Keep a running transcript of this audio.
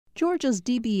Georgia's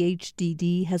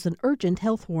DBHDD has an urgent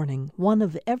health warning. 1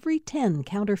 of every 10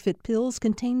 counterfeit pills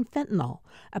contain fentanyl,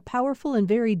 a powerful and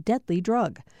very deadly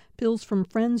drug. Pills from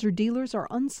friends or dealers are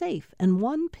unsafe, and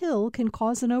 1 pill can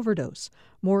cause an overdose.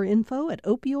 More info at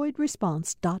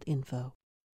opioidresponse.info.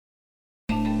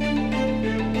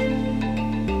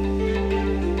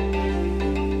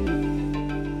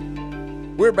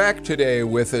 We're back today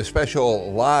with a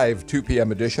special live 2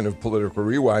 p.m. edition of Political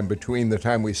Rewind between the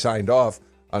time we signed off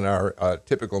on our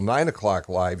typical 9 o'clock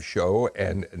live show.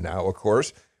 And now, of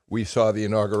course, we saw the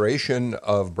inauguration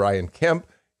of Brian Kemp.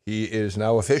 He is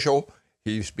now official.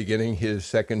 He's beginning his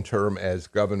second term as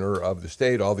governor of the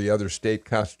state. All the other state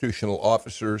constitutional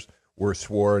officers were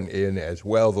sworn in as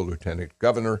well. The lieutenant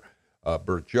governor,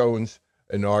 Burt Jones,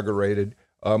 inaugurated.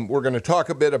 We're going to talk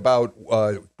a bit about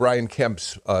Brian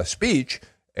Kemp's speech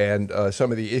and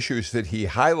some of the issues that he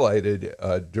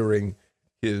highlighted during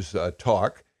his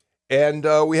talk. And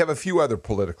we have a few other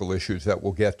political issues that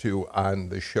we'll get to on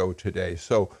the show today.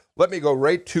 So let me go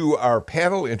right to our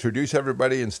panel, introduce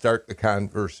everybody, and start the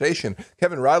conversation.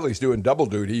 Kevin Riley's doing double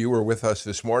duty. You were with us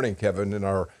this morning, Kevin, in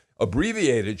our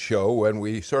abbreviated show when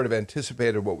we sort of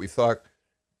anticipated what we thought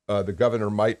the governor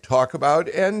might talk about.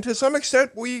 And to some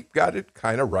extent, we got it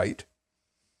kind of right.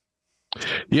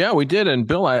 Yeah, we did. And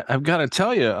Bill, I've got to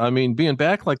tell you, I mean, being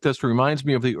back like this reminds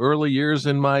me of the early years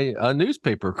in my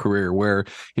newspaper career where,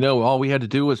 you know, all we had to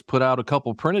do was put out a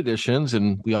couple print editions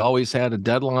and we always had a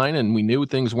deadline and we knew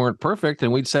things weren't perfect.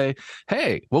 And we'd say,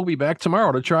 hey, we'll be back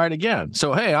tomorrow to try it again.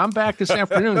 So, hey, I'm back this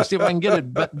afternoon to see if I can get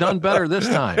it done better this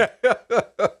time.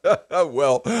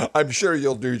 Well, I'm sure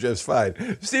you'll do just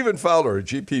fine. Stephen Fowler,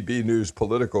 GPB News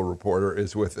political reporter,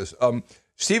 is with us.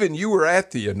 Stephen, you were at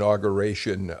the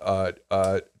inauguration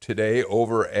today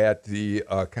over at the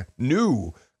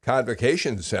new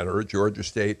Convocation Center at Georgia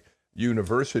State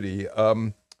University.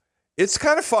 It's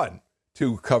kind of fun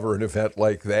to cover an event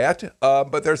like that,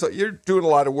 but you're doing a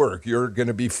lot of work. You're going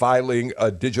to be filing a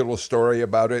digital story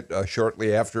about it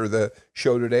shortly after the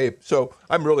show today. So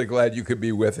I'm really glad you could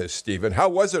be with us, Stephen. How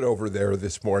was it over there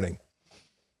this morning?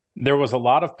 There was a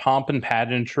lot of pomp and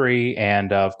pageantry,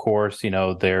 and of course, you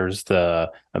know, there's the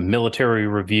military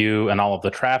review and all of the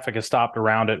traffic is stopped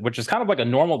around it, which is kind of like a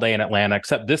normal day in Atlanta,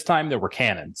 except this time there were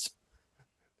cannons.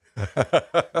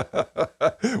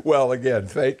 Well, again,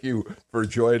 thank you for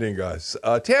joining us.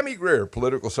 Tammy Greer,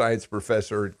 political science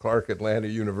professor at Clark Atlanta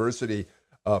University,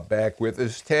 back with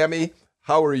us. Tammy,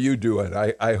 how are you doing?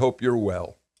 I hope you're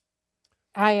well.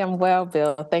 I am well,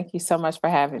 Bill. Thank you so much for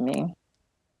having me.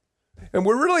 And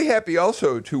we're really happy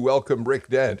also to welcome Rick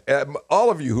Dent. All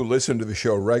of you who listen to the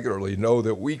show regularly know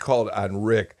that we called on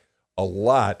Rick a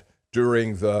lot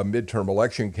during the midterm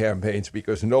election campaigns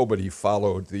because nobody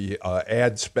followed the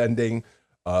ad spending,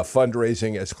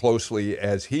 fundraising as closely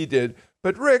as he did.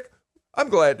 But Rick, I'm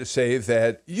glad to say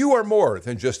that you are more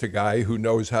than just a guy who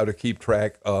knows how to keep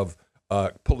track of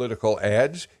political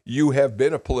ads. You have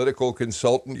been a political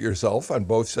consultant yourself on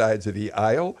both sides of the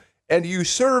aisle, and you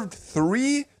served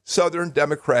 3 Southern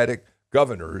Democratic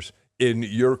governors in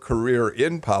your career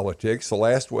in politics, the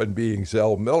last one being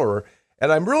Zell Miller.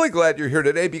 And I'm really glad you're here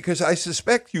today because I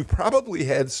suspect you probably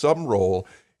had some role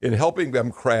in helping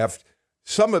them craft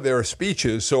some of their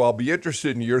speeches. So I'll be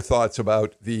interested in your thoughts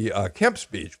about the Kemp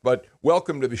speech. But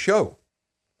welcome to the show.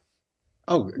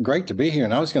 Oh, great to be here.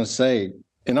 And I was going to say,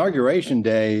 inauguration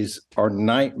days are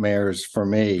nightmares for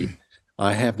me.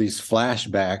 I have these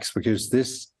flashbacks because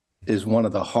this is one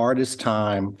of the hardest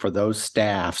time for those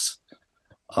staffs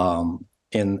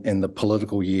in the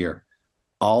political year.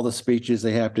 All the speeches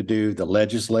they have to do, the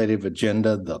legislative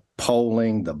agenda, the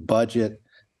polling, the budget,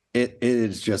 it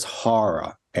is just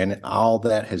horror. And all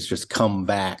that has just come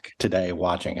back today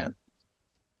watching it.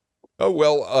 Oh,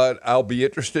 well, I'll be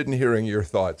interested in hearing your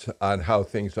thoughts on how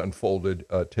things unfolded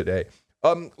today.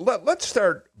 Let's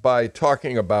start by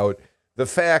talking about the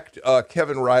fact,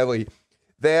 Kevin Riley,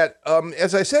 that,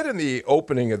 as I said in the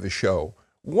opening of the show,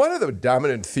 one of the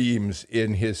dominant themes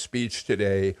in his speech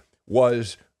today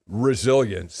was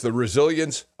resilience, the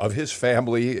resilience of his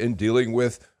family in dealing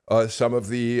with some of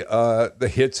the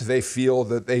hits they feel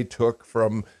that they took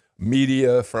from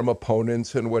media, from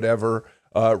opponents and whatever,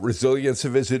 resilience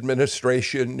of his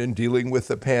administration in dealing with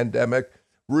the pandemic,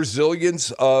 resilience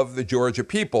of the Georgia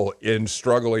people in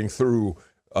struggling through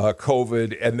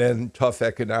COVID and then tough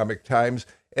economic times.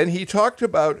 And he talked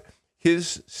about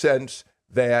his sense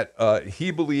that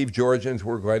he believed Georgians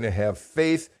were going to have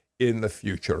faith in the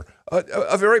future.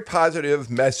 A very positive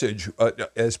message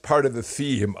as part of the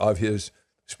theme of his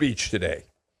speech today.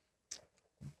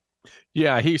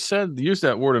 Yeah, used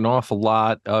that word an awful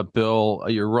lot, Bill.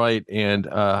 You're right. And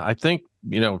I think,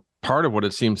 you know, part of what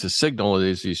it seems to signal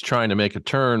is he's trying to make a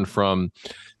turn from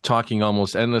talking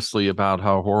almost endlessly about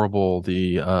how horrible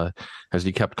the as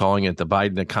he kept calling it, the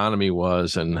Biden economy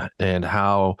was, and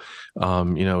how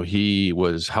he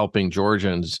was helping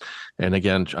Georgians, and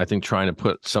again, I think trying to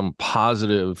put some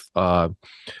positive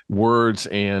words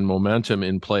and momentum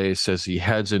in place as he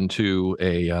heads into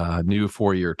a new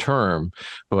 4-year term.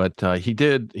 But he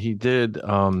did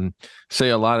say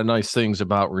a lot of nice things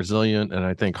about resilient and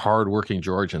I think hardworking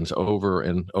Georgians over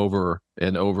and over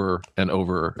and over and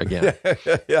over again.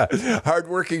 Yeah,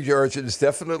 hardworking Georgians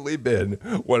definitely been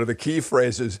one of the key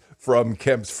phrases from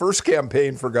Kemp's first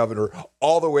campaign for governor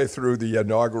all the way through the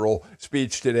inaugural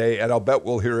speech today, and I'll bet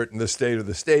we'll hear it in the State of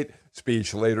the State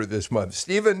speech later this month.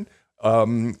 Stephen,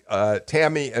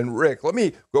 Tammy, and Rick, let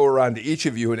me go around to each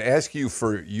of you and ask you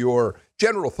for your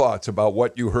general thoughts about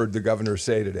what you heard the governor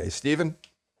say today. Stephen?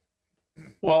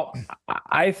 Well,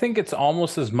 I think it's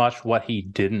almost as much what he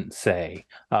didn't say.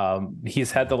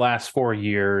 He's had the last 4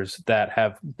 years that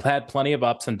have had plenty of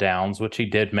ups and downs, which he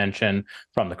did mention,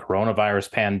 from the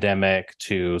coronavirus pandemic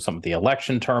to some of the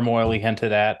election turmoil he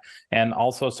hinted at, and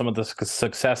also some of the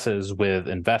successes with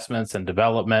investments and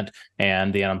development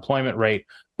and the unemployment rate.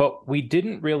 But we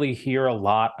didn't really hear a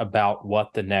lot about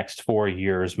what the next 4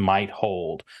 years might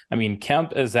hold. I mean,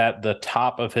 Kemp is at the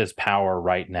top of his power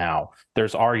right now.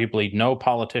 There's arguably no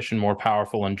politician more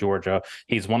powerful in Georgia.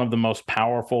 He's one of the most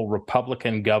powerful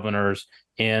Republican governors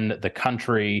in the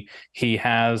country. He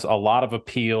has a lot of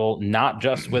appeal, not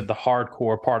just with the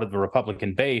hardcore part of the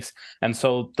Republican base. And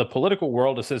so the political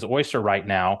world is his oyster right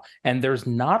now, and there's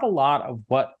not a lot of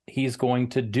what he's going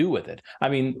to do with it. I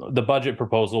mean, the budget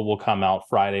proposal will come out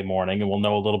Friday morning, and we'll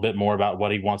know a little bit more about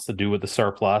what he wants to do with the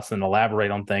surplus and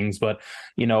elaborate on things. But,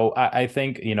 I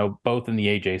think, both in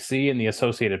the AJC and the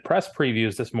Associated Press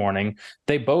previews this morning,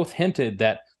 they both hinted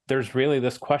that there's really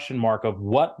this question mark of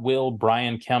what will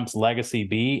Brian Kemp's legacy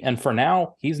be? And for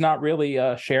now, he's not really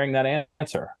sharing that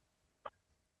answer.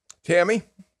 Tammy?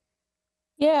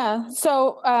 Yeah.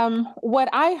 So what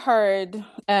I heard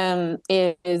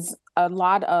is a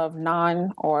lot of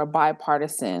non or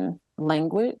bipartisan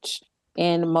language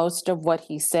in most of what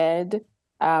he said.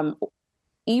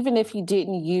 Even if he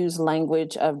didn't use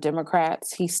language of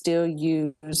Democrats, he still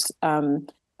used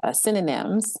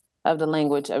synonyms of the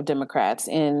language of Democrats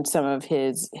in some of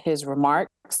his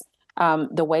remarks.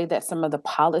 The way that some of the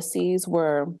policies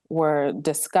were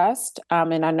discussed,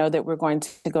 and I know that we're going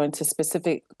to go into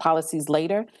specific policies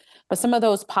later, but some of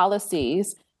those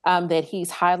policies that he's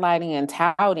highlighting and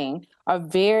touting are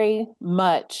very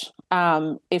much,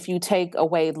 if you take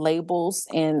away labels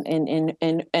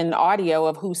and audio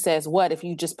of who says what, if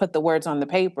you just put the words on the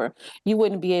paper, you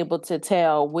wouldn't be able to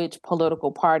tell which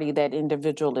political party that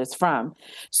individual is from.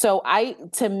 So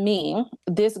to me,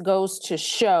 this goes to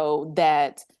show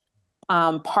that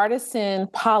partisan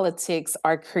politics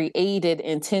are created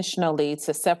intentionally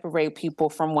to separate people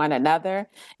from one another.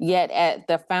 Yet at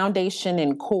the foundation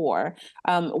and core,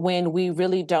 when we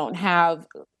really don't have,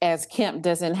 as Kemp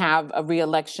doesn't have a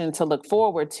reelection to look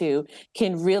forward to,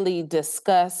 can really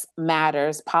discuss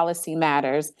matters, policy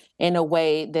matters, in a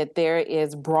way that there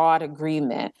is broad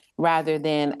agreement rather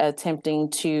than attempting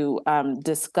to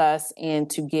discuss and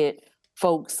to get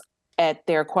folks at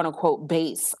their quote unquote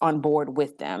base on board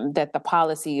with them, that the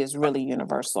policy is really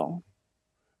universal.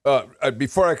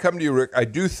 Before I come to you, Rick, I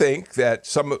do think that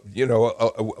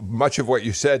much of what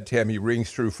you said, Tammy,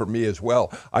 rings true for me as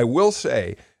well. I will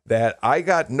say that I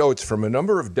got notes from a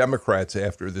number of Democrats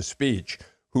after the speech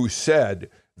who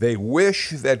said they wish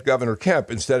that Governor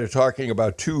Kemp, instead of talking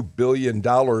about $2 billion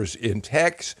in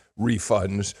tax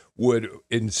refunds, would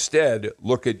instead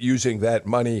look at using that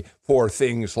money for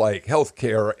things like health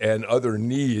care and other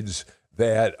needs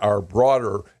that are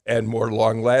broader and more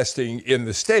long-lasting in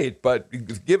the state. But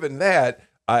given that,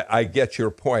 I get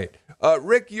your point.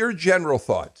 Rick, your general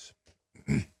thoughts.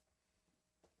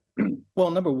 Well,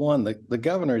 number one, the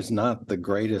governor is not the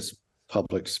greatest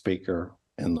public speaker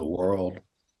in the world.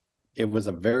 It was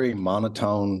a very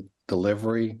monotone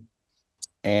delivery.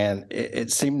 And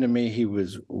it seemed to me he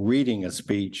was reading a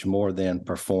speech more than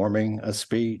performing a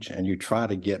speech. And you try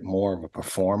to get more of a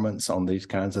performance on these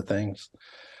kinds of things.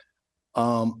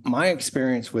 My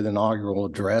experience with inaugural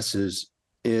addresses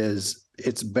is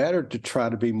it's better to try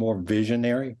to be more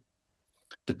visionary,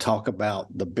 to talk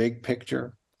about the big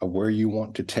picture of where you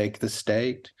want to take the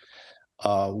state.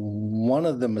 One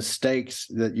of the mistakes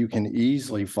that you can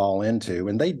easily fall into,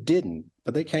 and they didn't,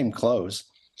 but they came close,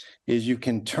 is you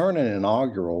can turn an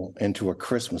inaugural into a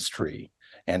Christmas tree,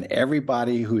 and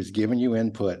everybody who's given you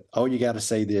input, oh, you got to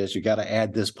say this, you got to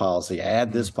add this policy,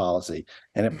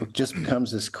 and it just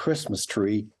becomes this Christmas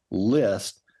tree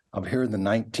list of here are the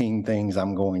 19 things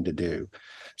I'm going to do.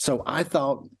 So I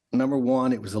thought, number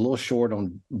one, it was a little short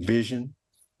on vision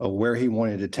of where he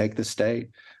wanted to take the state.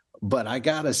 But I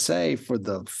got to say, for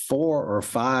the 4 or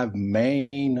 5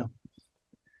 main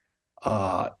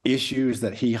issues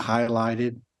that he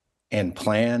highlighted and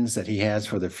plans that he has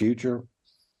for the future,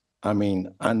 I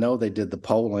mean, I know they did the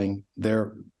polling.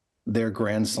 They're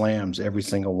grand slams, every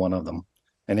single one of them.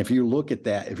 And if you look at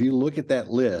that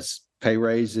list, pay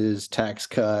raises, tax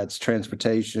cuts,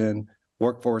 transportation,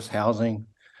 workforce housing,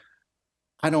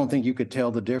 I don't think you could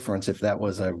tell the difference if that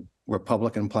was a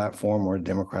Republican platform or a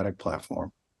Democratic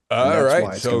platform. All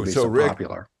right. So Rick,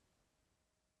 popular.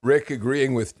 Rick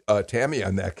agreeing with Tammy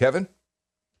on that. Kevin?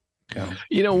 Yeah.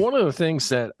 You know, one of the things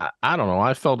that I don't know,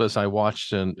 I felt as I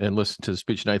watched and listened to the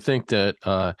speech, and I think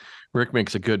that Rick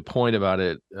makes a good point about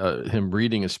it, him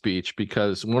reading a speech,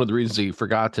 because one of the reasons he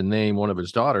forgot to name one of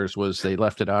his daughters was they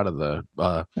left it out of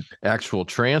the actual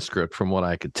transcript, from what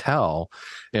I could tell.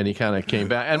 And he kind of came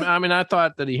back. And I mean, I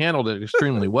thought that he handled it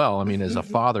extremely well. I mean, as a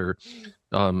father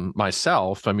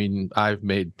myself, I mean, I've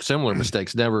made similar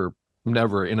mistakes, never in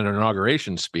an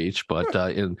inauguration speech, but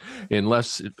in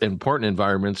less important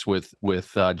environments with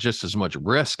just as much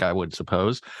risk, I would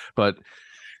suppose. But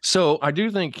so I do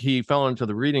think he fell into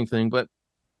the reading thing, but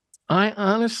I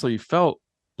honestly felt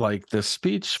like the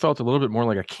speech felt a little bit more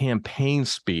like a campaign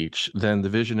speech than the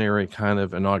visionary kind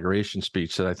of inauguration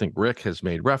speech that I think Rick has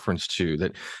made reference to,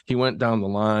 that he went down the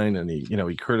line and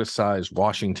he criticized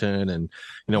Washington and,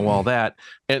 all that.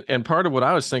 And part of what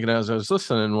I was thinking as I was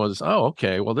listening was, oh,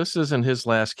 okay, well, this isn't his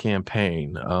last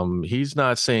campaign. He's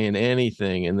not saying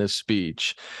anything in this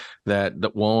speech that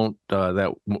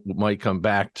might come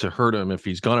back to hurt him if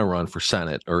he's going to run for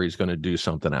Senate or he's going to do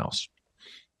something else.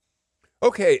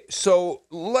 Okay, so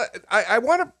I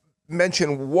want to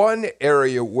mention one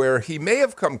area where he may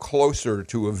have come closer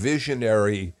to a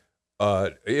visionary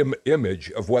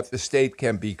image of what the state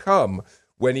can become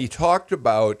when he talked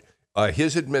about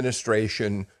his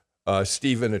administration,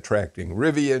 Stephen, attracting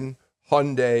Rivian,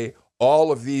 Hyundai,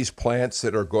 all of these plants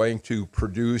that are going to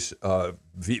produce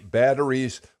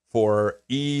batteries for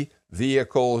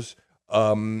e-vehicles.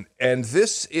 And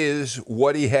this is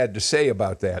what he had to say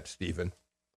about that, Stephen.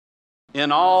 In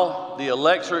all, the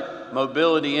electric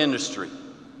mobility industry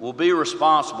will be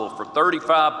responsible for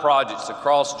 35 projects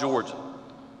across Georgia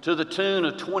to the tune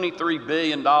of $23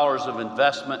 billion of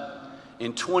investment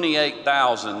in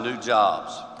 28,000 new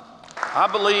jobs. I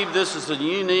believe this is a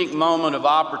unique moment of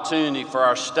opportunity for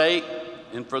our state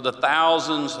and for the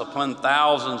thousands upon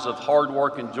thousands of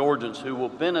hardworking Georgians who will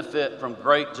benefit from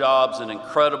great jobs and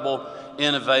incredible,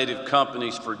 innovative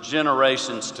companies for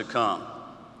generations to come.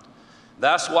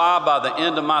 That's why by the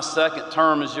end of my second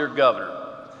term as your governor,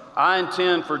 I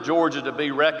intend for Georgia to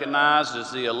be recognized as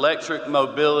the electric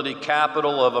mobility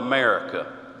capital of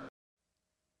America.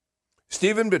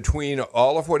 Stephen, between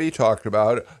all of what he talked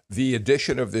about, the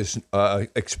addition of this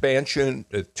expansion,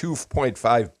 a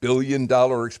 $2.5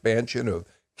 billion expansion of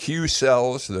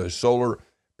Q-Cells, the solar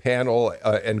panel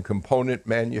and component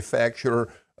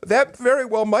manufacturer, that very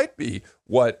well might be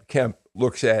what Kemp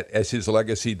looks at as his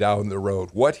legacy down the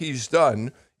road, what he's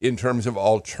done in terms of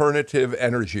alternative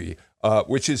energy,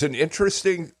 which is an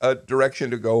interesting direction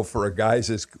to go for a guy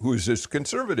who's as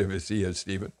conservative as he is,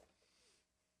 Stephen.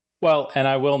 Well, and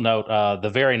I will note the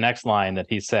very next line that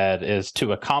he said is,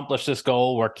 to accomplish this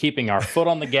goal, we're keeping our foot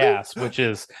on the gas, which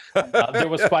is, there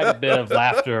was quite a bit of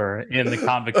laughter in the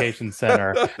Convocation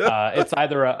Center. It's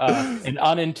either an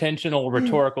unintentional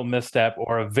rhetorical misstep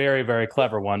or a very, very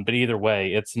clever one, but either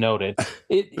way, it's noted.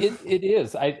 It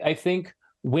is. I think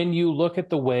when you look at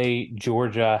the way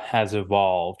Georgia has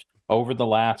evolved over the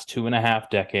last 2.5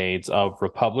 decades of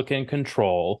Republican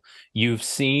control, you've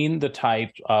seen the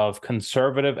type of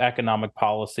conservative economic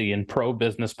policy and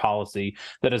pro-business policy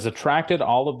that has attracted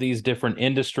all of these different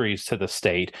industries to the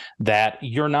state that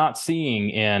you're not seeing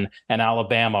in an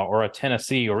Alabama or a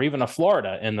Tennessee or even a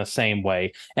Florida in the same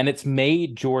way. And it's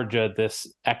made Georgia this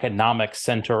economic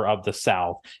center of the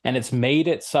South. And it's made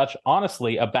it such,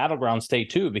 honestly, a battleground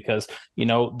state too, because,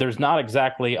 there's not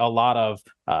exactly a lot of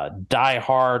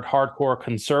hardcore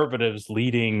conservatives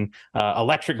leading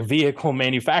electric vehicle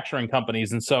manufacturing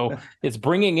companies. And so it's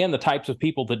bringing in the types of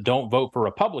people that don't vote for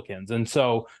Republicans. And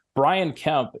so Brian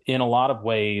Kemp, in a lot of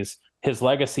ways, his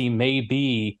legacy may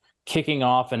be kicking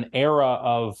off an era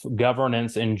of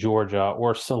governance in Georgia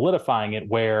or solidifying it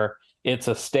where it's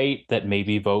a state that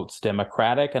maybe votes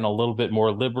Democratic and a little bit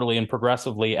more liberally and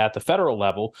progressively at the federal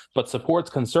level, but supports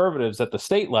conservatives at the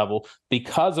state level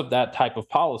because of that type of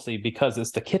policy, because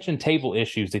it's the kitchen table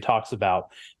issues he talks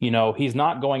about. You know, he's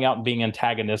not going out and being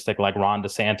antagonistic like Ron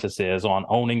DeSantis is on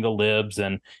owning the libs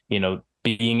and, you know,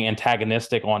 being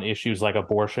antagonistic on issues like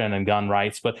abortion and gun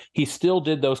rights, but he still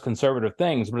did those conservative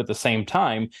things. But at the same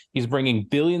time, he's bringing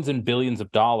billions and billions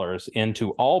of dollars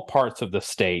into all parts of the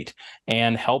state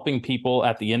and helping people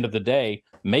at the end of the day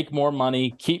make more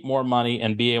money, keep more money,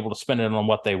 and be able to spend it on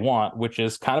what they want, which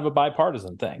is kind of a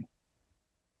bipartisan thing.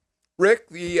 Rick,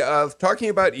 the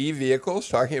talking about e-vehicles,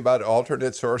 talking about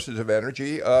alternate sources of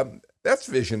energy, that's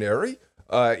visionary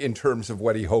in terms of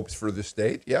what he hopes for the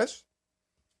state, yes?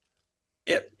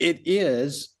 It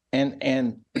is,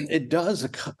 and it does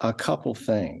a couple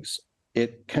things.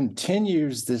 It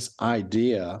continues this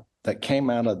idea that came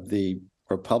out of the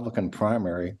Republican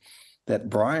primary that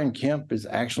Brian Kemp is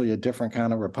actually a different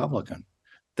kind of Republican,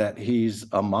 that he's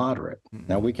a moderate. Mm-hmm.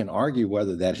 Now, we can argue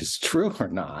whether that is true or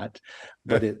not,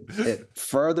 but it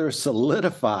further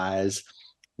solidifies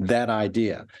that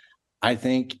idea. I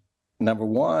think, number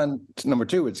one. Number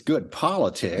two, it's good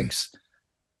politics.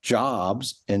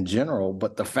 Jobs in general,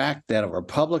 but the fact that a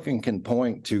Republican can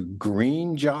point to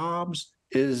green jobs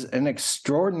is an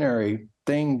extraordinary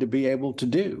thing to be able to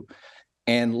do.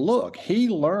 And look, he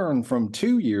learned from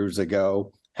 2 years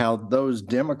ago how those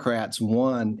Democrats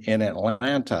won in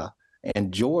Atlanta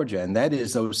and Georgia, and that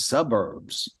is those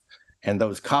suburbs and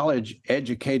those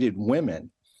college-educated women.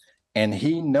 And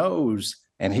he knows,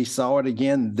 and he saw it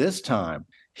again this time.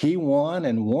 He won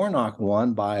and Warnock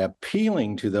won by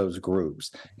appealing to those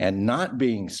groups and not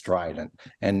being strident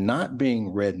and not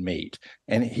being red meat.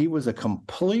 And he was a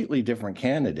completely different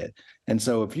candidate. And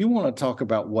so if you want to talk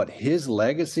about what his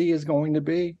legacy is going to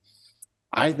be,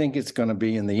 I think it's going to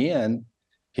be, in the end,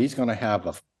 he's going to have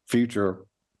a future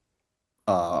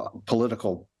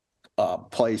political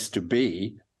place to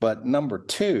be. But number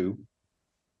two,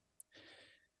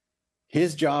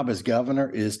 his job as governor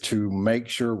is to make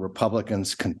sure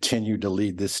Republicans continue to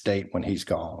lead this state when he's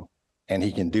gone. And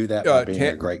he can do that by being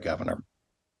a great governor.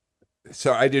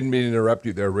 So I didn't mean to interrupt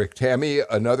you there, Rick. Tammy,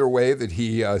 another way that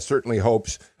he certainly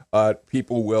hopes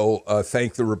people will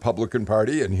thank the Republican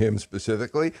Party, and him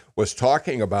specifically, was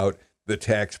talking about the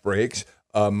tax breaks.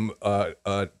 As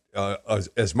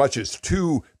much as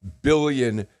 $2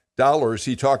 billion.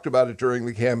 He talked about it during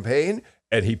the campaign,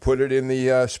 and he put it in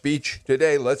the speech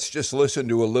today. Let's just listen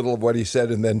to a little of what he said,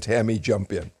 and then Tammy,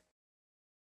 jump in.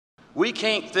 We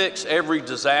can't fix every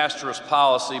disastrous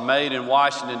policy made in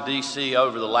Washington, D.C.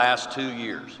 over the last 2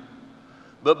 years.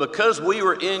 But because we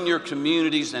were in your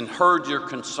communities and heard your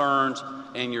concerns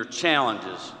and your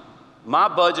challenges, my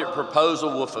budget proposal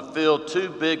will fulfill two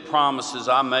big promises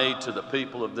I made to the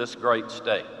people of this great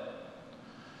state.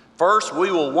 First, we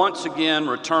will once again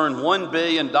return $1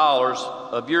 billion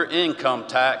of your income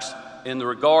tax in the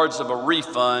regards of a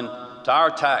refund to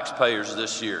our taxpayers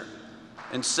this year.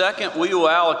 And second, we will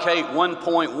allocate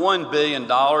 $1.1 billion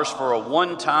for a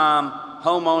one-time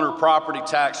homeowner property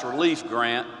tax relief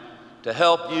grant to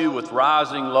help you with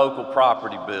rising local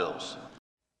property bills.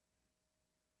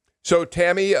 So,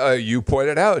 Tammy, you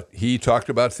pointed out he talked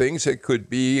about things that could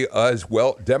be as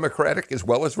well Democratic as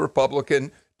well as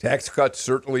Republican. Tax cuts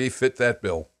certainly fit that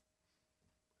bill.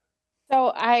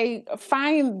 So I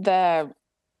find the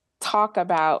talk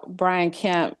about Brian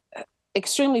Kemp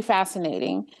extremely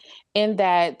fascinating in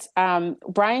that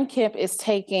Brian Kemp is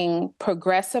taking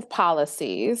progressive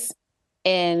policies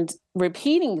and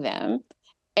repeating them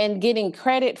and getting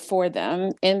credit for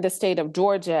them in the state of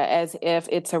Georgia as if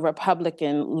it's a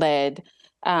Republican-led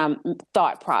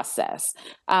thought process.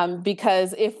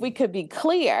 Because if we could be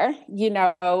clear,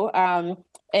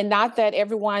 and not that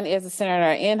everyone is a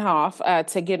Senator Inhofe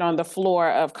to get on the floor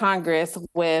of Congress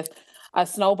with a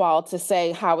snowball to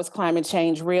say, how is climate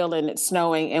change real and it's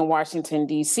snowing in Washington,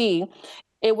 D.C.,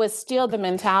 it was still the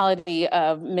mentality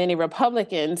of many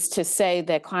Republicans to say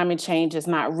that climate change is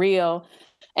not real,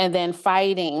 and then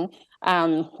fighting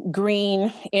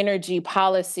green energy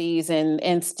policies.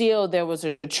 And still there was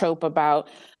a trope about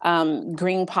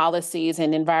green policies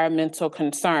and environmental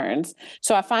concerns.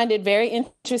 So I find it very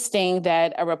interesting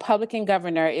that a Republican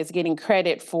governor is getting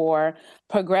credit for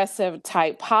progressive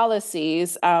type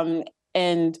policies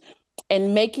and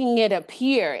making it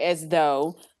appear as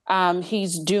though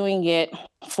he's doing it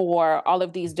for all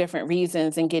of these different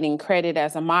reasons and getting credit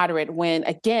as a moderate, when,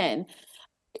 again,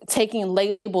 taking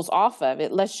labels off of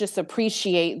it, let's just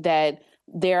appreciate that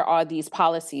there are these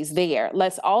policies there.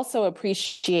 Let's also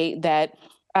appreciate that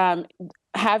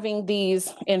having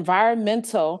these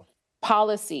environmental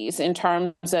policies in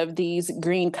terms of these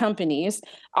green companies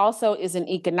also is an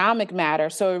economic matter.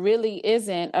 So it really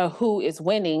isn't a who is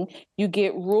winning. You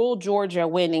get rural Georgia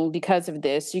winning because of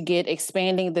this. You get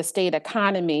expanding the state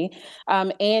economy,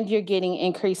 and you're getting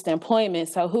increased employment.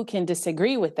 So who can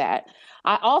disagree with that?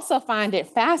 I also find it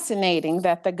fascinating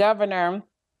that the governor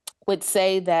would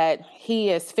say that he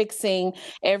is fixing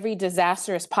every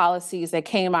disastrous policies that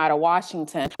came out of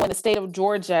Washington when the state of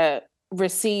Georgia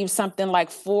received something like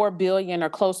 $4 billion or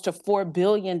close to $4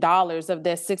 billion of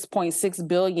that $6.6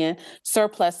 billion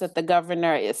surplus that the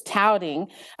governor is touting,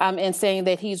 and saying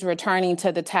that he's returning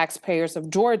to the taxpayers of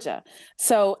Georgia.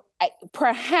 So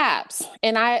perhaps,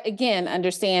 and I again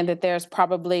understand that there's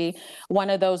probably one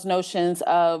of those notions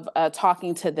of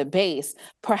talking to the base.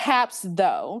 Perhaps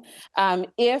though,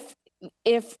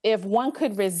 if one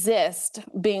could resist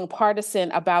being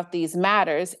partisan about these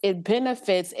matters, it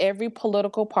benefits every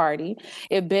political party,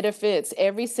 it benefits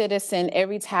every citizen,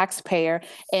 every taxpayer,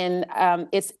 and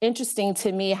it's interesting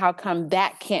to me how come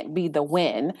that can't be the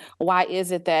win. Why is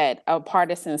it that a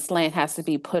partisan slant has to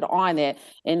be put on it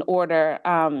in order,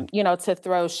 to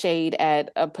throw shade at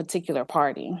a particular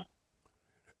party?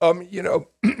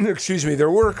 Excuse me, there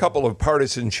were a couple of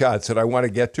partisan shots that I want to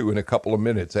get to in a couple of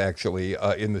minutes, actually,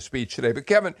 in the speech today. But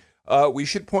Kevin, we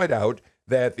should point out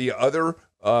that the other,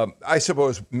 I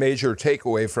suppose, major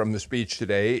takeaway from the speech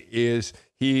today is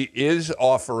he is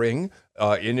offering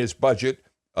in his budget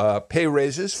pay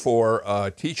raises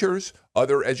for teachers,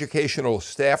 other educational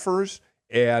staffers,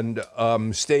 and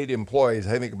state employees,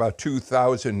 I think about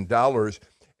 $2,000.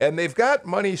 And they've got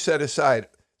money set aside,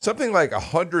 something like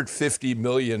 $150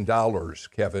 million,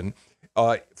 Kevin,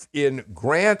 in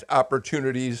grant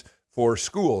opportunities for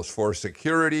schools, for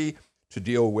security, to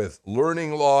deal with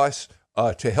learning loss,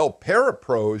 to help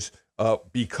parapros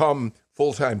become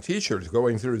full-time teachers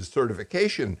going through the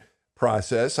certification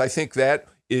process. I think that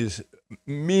is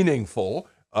meaningful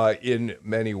in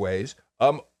many ways.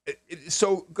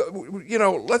 So,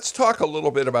 let's talk a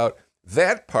little bit about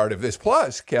that part of this.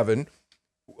 Plus, Kevin,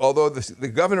 although the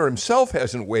governor himself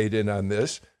hasn't weighed in on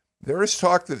this, there is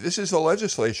talk that this is the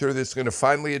legislature that's going to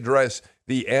finally address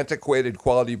the antiquated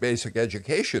Quality Basic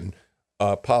Education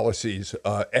Policies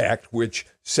Act, which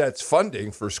sets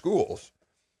funding for schools.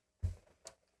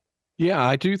 Yeah,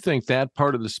 I do think that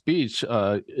part of the speech,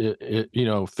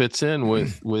 fits in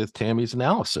with Tammy's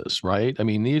analysis, right? I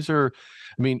mean,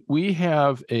 we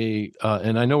have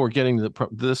and I know we're getting to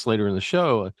this later in the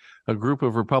show, a group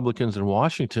of Republicans in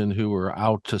Washington who are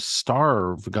out to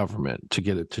starve government to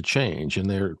get it to change, and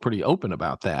they're pretty open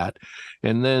about that.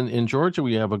 And then in Georgia,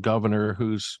 we have a governor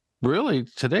who's really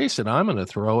today said, I'm going to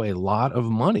throw a lot of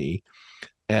money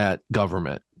at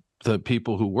government, the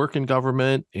people who work in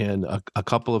government, and a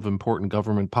couple of important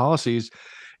government policies.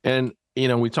 And,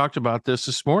 we talked about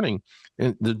this morning,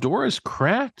 and the door is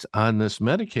cracked on this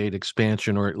Medicaid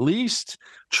expansion, or at least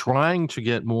trying to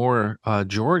get more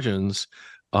Georgians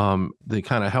the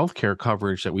kind of healthcare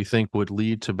coverage that we think would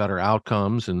lead to better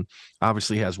outcomes, and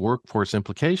obviously has workforce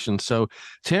implications. So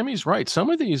Tammy's right. Some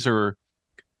of these are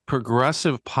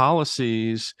progressive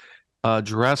policies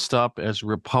dressed up as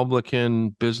Republican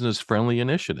business-friendly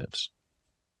initiatives.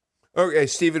 Okay,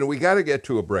 Stephen, we got to get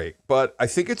to a break, but I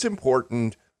think it's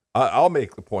important. I'll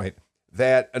make the point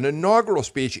that an inaugural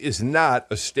speech is not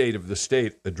a State of the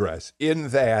State address, in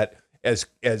that, as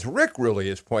Rick really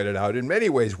has pointed out, in many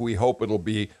ways, we hope it'll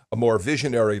be a more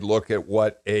visionary look at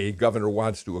what a governor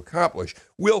wants to accomplish.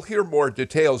 We'll hear more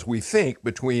details, we think,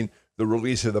 between the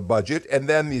release of the budget and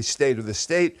then the State of the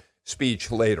State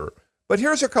speech later. But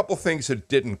here's a couple things that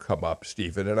didn't come up,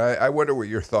 Stephen, and I wonder what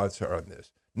your thoughts are on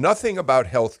this. Nothing about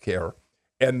health care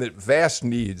and the vast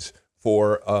needs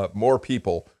for more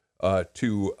people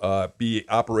to be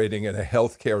operating in a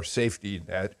health care safety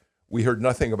net. We heard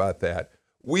nothing about that.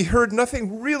 We heard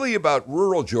nothing really about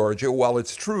rural Georgia, while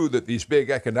it's true that these big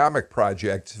economic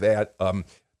projects that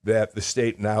the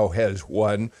state now has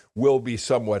won will be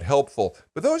somewhat helpful.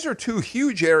 But those are two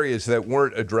huge areas that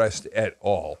weren't addressed at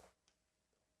all.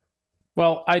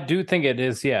 Well, I do think it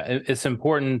is, it's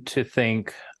important to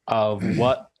think of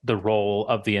what the role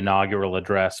of the inaugural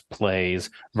address plays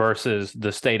versus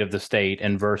the State of the State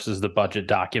and versus the budget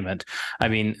document. I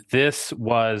mean, this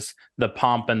was the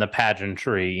pomp and the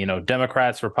pageantry,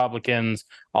 Democrats, Republicans,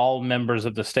 all members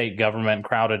of the state government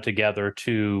crowded together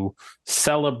to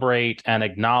celebrate and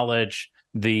acknowledge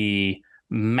the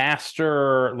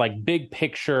master, big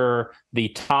picture, the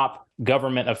top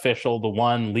government official, the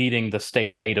one leading the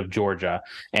state of Georgia.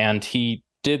 And he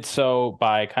did so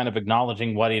by kind of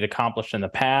acknowledging what he'd accomplished in the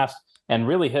past and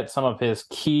really hit some of his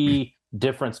key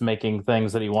difference-making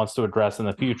things that he wants to address in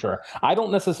the future. I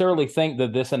don't necessarily think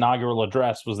that this inaugural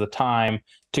address was the time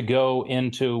to go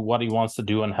into what he wants to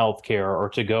do in healthcare or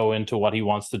to go into what he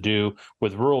wants to do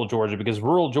with rural Georgia, because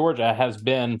rural Georgia has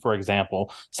been, for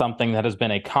example, something that has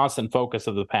been a constant focus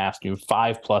of the past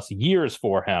 5+ years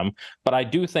for him. But I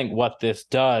do think what this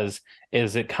does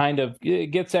is it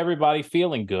gets everybody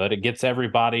feeling good. It gets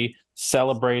everybody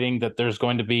celebrating that there's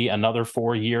going to be another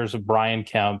 4 years of Brian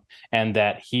Kemp and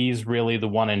that he's really the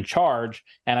one in charge.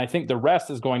 And I think the rest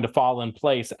is going to fall in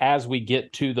place as we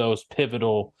get to those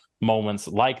pivotal moments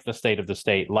like the state of the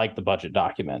state, like the budget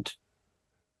document.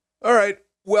 All right.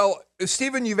 Well,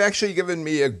 Stephen, you've actually given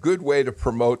me a good way to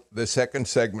promote the second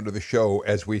segment of the show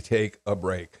as we take a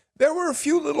break. There were a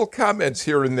few little comments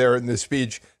here and there in the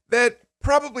speech that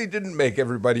probably didn't make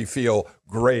everybody feel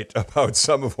great about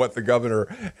some of what the governor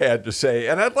had to say.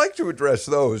 And I'd like to address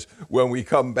those when we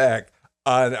come back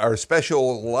on our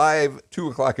special live 2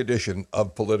 o'clock edition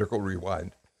of Political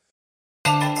Rewind.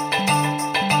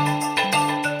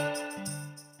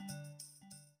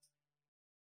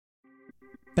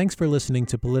 Thanks for listening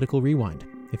to Political Rewind.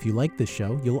 If you like this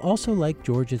show, you'll also like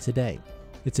Georgia Today.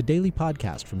 It's a daily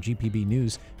podcast from GPB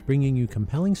News, bringing you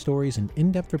compelling stories and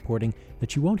in-depth reporting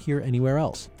that you won't hear anywhere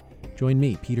else. Join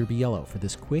me, Peter Biello, for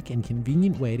this quick and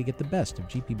convenient way to get the best of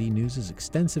GPB News'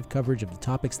 extensive coverage of the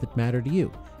topics that matter to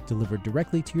you, delivered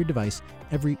directly to your device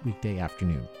every weekday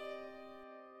afternoon.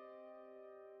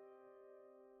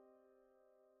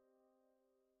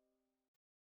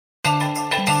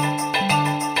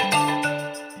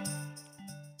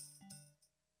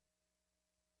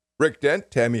 Rick Dent,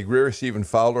 Tammy Greer, Stephen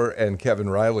Fowler, and Kevin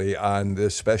Riley on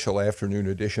this special afternoon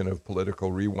edition of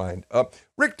Political Rewind.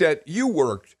 Rick Dent, you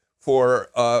worked for,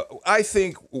 I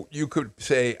think you could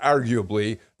say,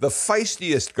 arguably, the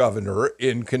feistiest governor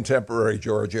in contemporary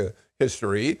Georgia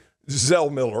history, Zell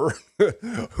Miller,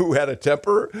 who had a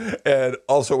temper and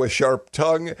also a sharp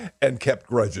tongue and kept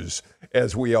grudges,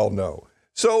 as we all know.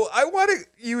 So I want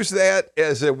to use that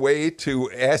as a way to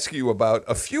ask you about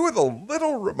a few of the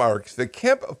little remarks that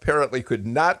Kemp apparently could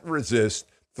not resist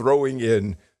throwing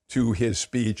in to his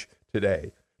speech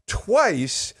today.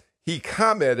 Twice he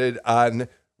commented on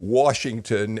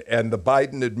Washington and the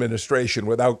Biden administration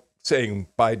without saying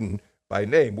Biden by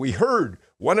name. We heard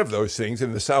one of those things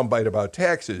in the soundbite about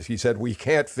taxes. He said, we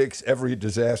can't fix every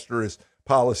disastrous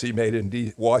policy made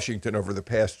in Washington over the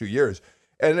past 2 years.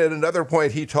 And at another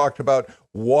point, he talked about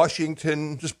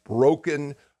Washington's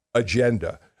broken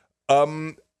agenda.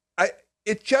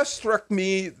 It just struck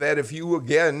me that if you,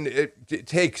 again,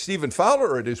 take Stephen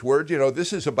Fowler at his word,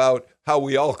 this is about how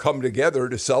we all come together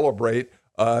to celebrate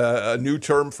a new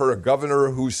term for a governor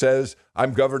who says,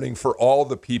 I'm governing for all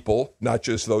the people, not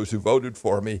just those who voted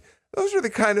for me. Those are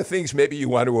the kind of things maybe you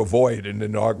want to avoid in an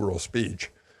inaugural speech.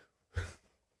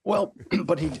 Well,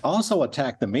 but he also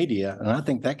attacked the media, and I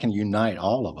think that can unite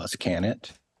all of us, can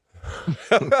it?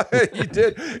 He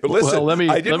did. Listen, well, let me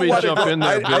jump in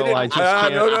there, Bill. I just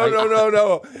can't.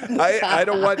 No. I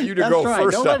don't want you to go right.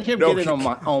 first. Don't let him get it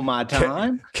on my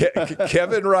time.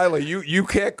 Kevin Riley, you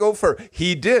can't go first.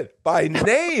 He did by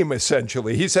name,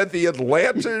 essentially. He said the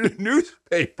Atlanta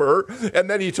newspaper,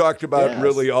 and then he talked about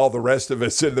really all the rest of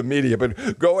us in the media.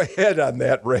 But go ahead on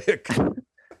that, Rick.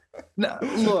 No,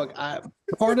 look,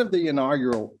 part of the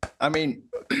inaugural,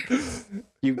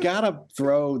 you've got to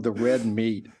throw the red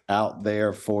meat out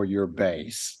there for your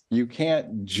base. You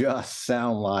can't just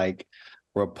sound like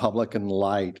Republican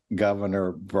light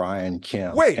Governor Brian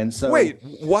Kemp. Wait,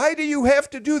 why do you have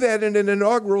to do that in an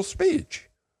inaugural speech?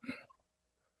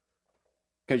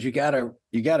 Because you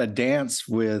gotta dance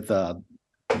with the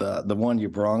one you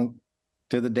brung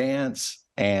to the dance.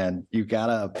 And you got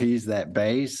to appease that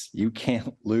base. You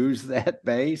can't lose that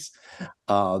base.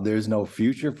 There's no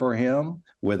future for him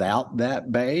without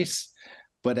that base.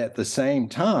 But at the same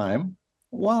time,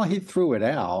 while he threw it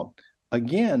out,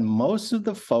 again, most of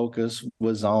the focus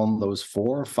was on those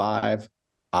 4 or 5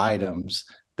 items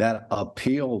that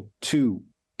appeal to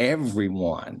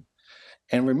everyone.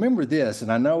 And remember this,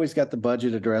 and I know he's got the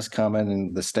budget address coming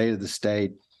and the state of the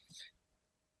state.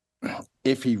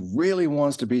 If he really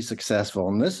wants to be successful,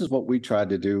 and this is what we tried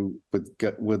to do with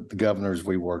the governors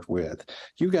we worked with,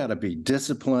 you got to be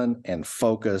disciplined and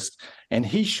focused, and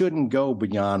he shouldn't go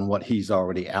beyond what he's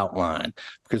already outlined,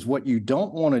 because what you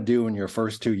don't want to do in your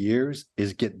first 2 years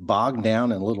is get bogged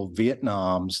down in little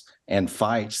Vietnams and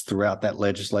fights throughout that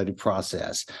legislative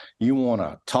process. You want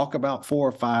to talk about 4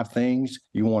 or 5 things,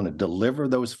 you want to deliver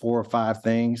those 4 or 5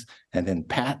 things, and then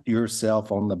pat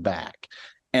yourself on the back.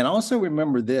 And also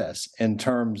remember this in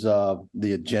terms of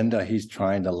the agenda he's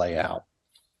trying to lay out.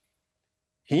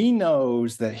 He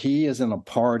knows that he is in a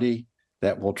party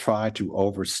that will try to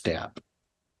overstep.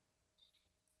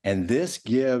 And this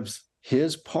gives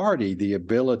his party the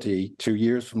ability 2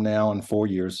 years from now and 4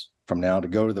 years from now to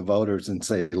go to the voters and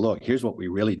say, look, here's what we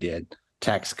really did.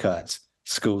 Tax cuts,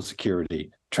 school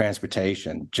security,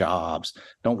 transportation, jobs.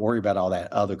 Don't worry about all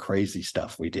that other crazy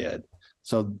stuff we did.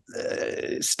 So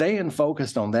staying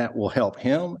focused on that will help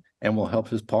him and will help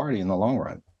his party in the long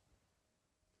run.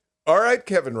 All right,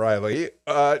 Kevin Riley.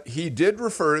 He did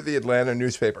refer to the Atlanta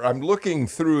newspaper. I'm looking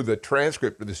through the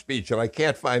transcript of the speech, and I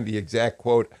can't find the exact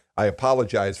quote. I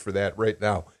apologize for that right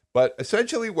now. But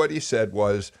essentially what he said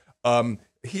was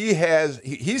he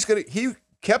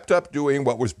kept up doing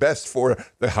what was best for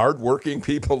the hardworking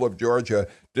people of Georgia,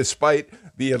 despite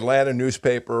the Atlanta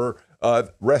newspaper,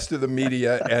 rest of the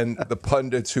media, and the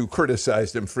pundits who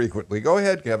criticized him frequently. Go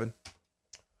ahead, Kevin.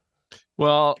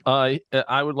 Well, I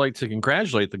would like to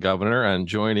congratulate the governor on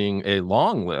joining a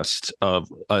long list of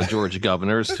Georgia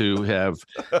governors who have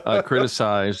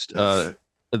criticized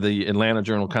the Atlanta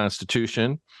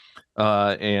Journal-Constitution,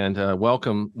 and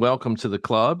welcome to the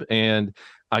club. And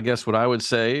I guess what I would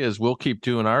say is we'll keep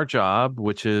doing our job,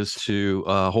 which is to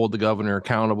hold the governor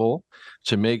accountable,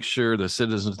 to make sure the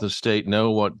citizens of the state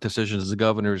know what decisions the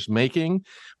governor is making,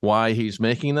 why he's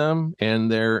making them,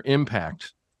 and their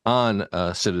impact on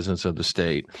citizens of the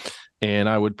state. And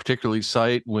I would particularly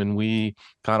cite when we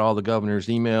got all the governor's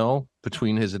email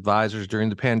between his advisors during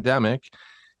the pandemic,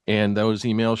 and those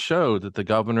emails showed that the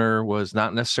governor was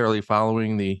not necessarily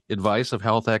following the advice of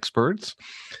health experts.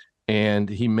 And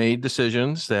he made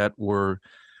decisions that were,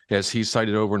 as he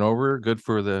cited over and over, good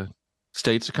for the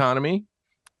state's economy.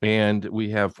 And we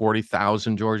have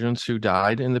 40,000 Georgians who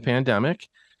died in the pandemic.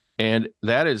 And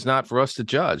that is not for us to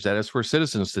judge. That is for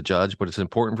citizens to judge. But it's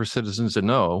important for citizens to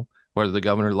know whether the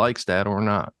governor likes that or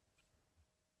not.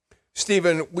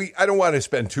 Stephen, I don't want to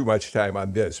spend too much time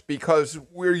on this because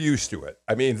we're used to it.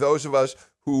 I mean, those of us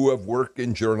who have worked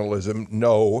in journalism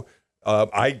know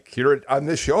I hear it on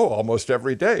this show almost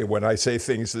every day when I say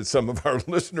things that some of our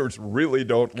listeners really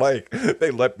don't like.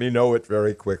 They let me know it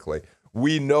very quickly.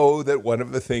 We know that one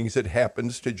of the things that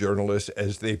happens to journalists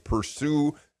as they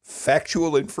pursue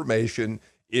factual information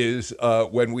is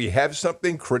when we have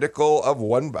something critical of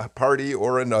one party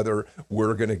or another,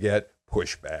 we're going to get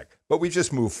pushback. But we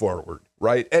just move forward,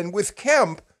 right? And with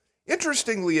Kemp,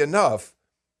 interestingly enough,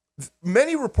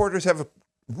 many reporters have a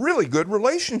really good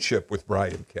relationship with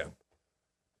Brian Kemp.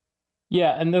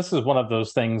 Yeah, and this is one of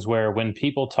those things where when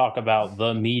people talk about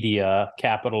the media,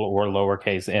 capital or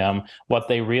lowercase m, what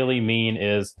they really mean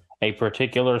is a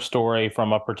particular story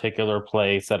from a particular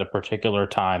place at a particular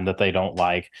time that they don't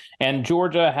like. And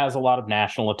Georgia has a lot of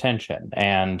national attention.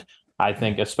 And I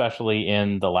think especially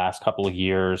in the last couple of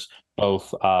years,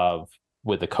 both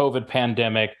with the COVID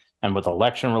pandemic and with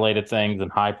election-related things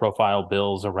and high-profile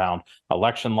bills around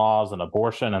election laws and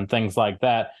abortion and things like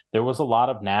that, there was a lot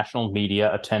of national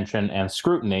media attention and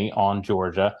scrutiny on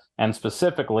Georgia, and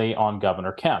specifically on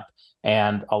Governor Kemp.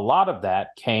 And a lot of that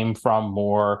came from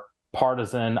more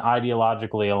partisan,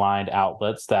 ideologically aligned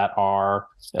outlets that are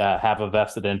have a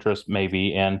vested interest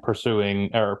maybe in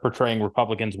pursuing or portraying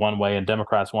Republicans one way and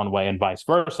Democrats one way and vice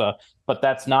versa. But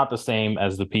that's not the same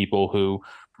as the people who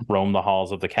roam the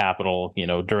halls of the Capitol,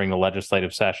 during the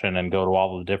legislative session and go to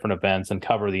all of the different events and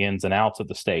cover the ins and outs of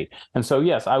the state. And so,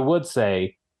 yes, I would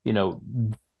say,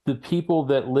 the people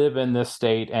that live in this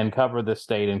state and cover this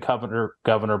state and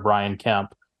Governor Brian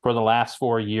Kemp for the last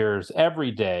 4 years every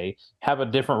day have a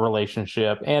different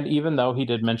relationship. And even though he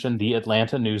did mention the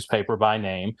Atlanta newspaper by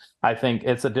name, I think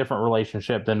it's a different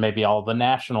relationship than maybe all the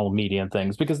national media and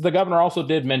things, because the governor also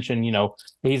did mention,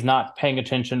 he's not paying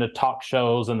attention to talk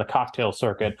shows and the cocktail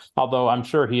circuit, although I'm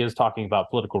sure he is talking about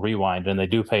Political Rewind and they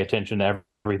do pay attention to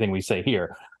everything we say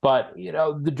here. But,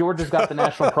 the Georgia's got the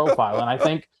national profile. And I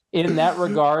think in that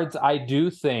regards, I do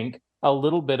think a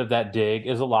little bit of that dig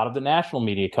is a lot of the national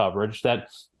media coverage that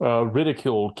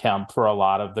ridiculed Kemp for a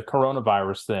lot of the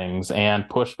coronavirus things and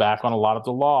pushed back on a lot of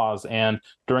the laws. And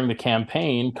during the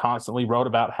campaign, constantly wrote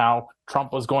about how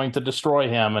Trump was going to destroy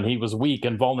him and he was weak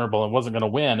and vulnerable and wasn't going to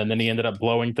win. And then he ended up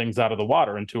blowing things out of the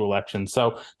water in 2 elections.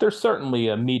 So there's certainly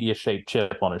a media-shaped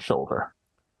chip on his shoulder.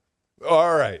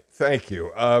 All right. Thank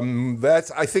you.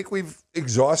 I think we've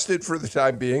exhausted for the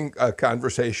time being a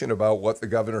conversation about what the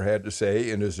governor had to say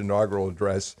in his inaugural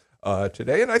address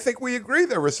today. And I think we agree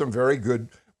there were some very good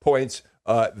points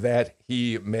that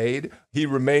he made. He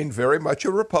remained very much a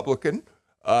Republican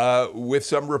with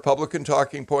some Republican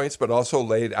talking points, but also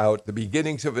laid out the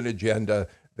beginnings of an agenda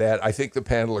that I think the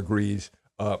panel agrees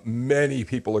many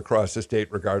people across the state,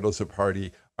 regardless of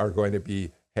party, are going to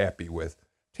be happy with.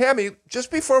 Tammy,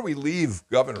 just before we leave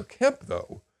Governor Kemp,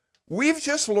 though, we've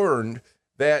just learned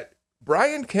that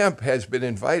Brian Kemp has been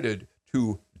invited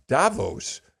to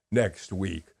Davos next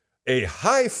week, a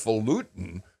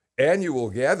highfalutin annual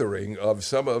gathering of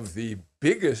some of the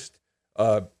biggest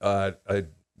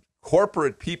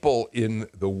corporate people in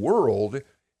the world.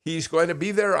 He's going to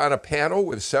be there on a panel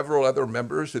with several other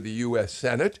members of the U.S.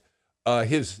 Senate.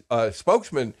 His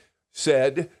spokesman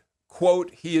said,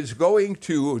 quote, he is going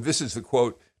to, this is the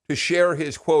quote, to share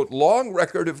his, quote, long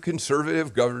record of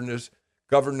conservative governance,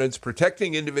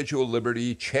 protecting individual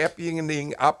liberty,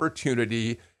 championing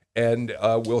opportunity, and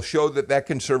will show that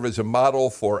can serve as a model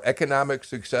for economic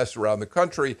success around the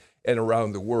country and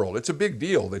around the world. It's a big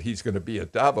deal that he's going to be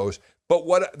at Davos.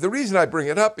 But the reason I bring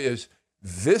it up is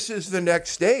this is the next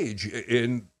stage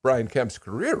in Brian Kemp's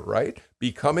career, right?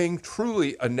 Becoming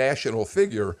truly a national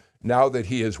figure now that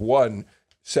he has won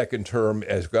second term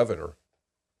as governor.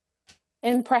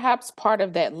 And perhaps part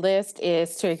of that list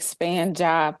is to expand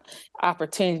job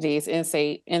opportunities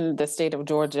in the state of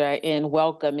Georgia, in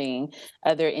welcoming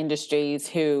other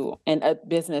industries and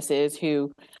businesses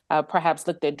who perhaps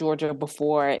looked at Georgia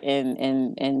before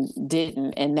and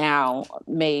didn't, and now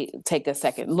may take a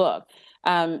second look.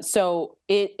 So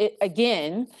it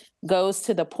again goes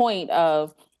to the point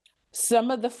of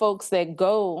some of the folks that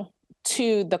go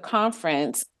to the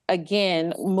conference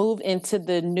again move into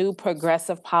the new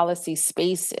progressive policy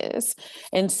spaces.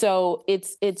 And so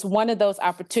it's one of those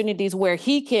opportunities where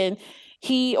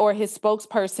he or his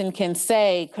spokesperson can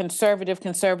say conservative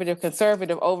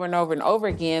over and over and over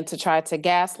again to try to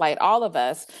gaslight all of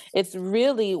us. It's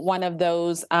really one of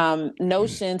those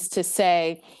notions to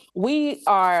say, we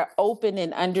are open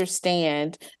and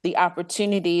understand the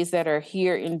opportunities that are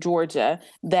here in Georgia,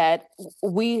 that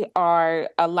we are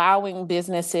allowing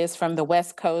businesses from the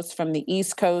West Coast, from the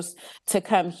East Coast to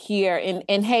come here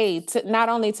and hey, not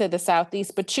only to the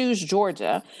Southeast, but choose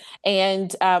Georgia.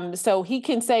 And so he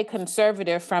can say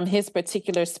conservative from his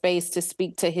particular space to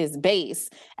speak to his base.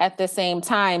 At the same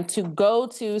time, to go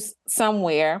to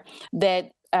somewhere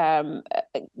that can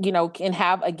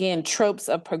have, again, tropes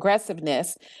of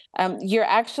progressiveness, you're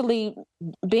actually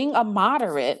being a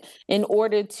moderate in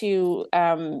order to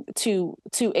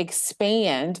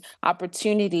expand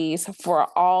opportunities for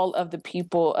all of the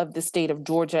people of the state of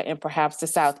Georgia and perhaps the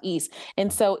Southeast.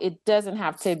 And so it doesn't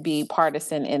have to be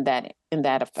partisan in that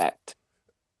effect.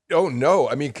 Oh, no.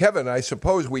 I mean, Kevin, I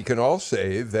suppose we can all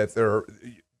say that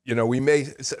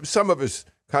some of us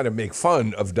kind of make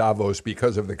fun of Davos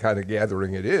because of the kind of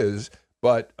gathering it is,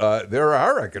 but there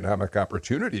are economic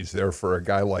opportunities there for a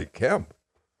guy like Kemp.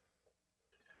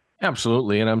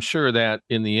 Absolutely. And I'm sure that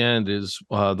in the end is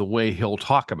the way he'll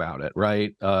talk about it,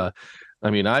 right? I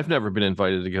mean, I've never been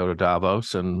invited to go to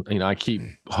Davos, and I keep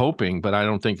hoping, but I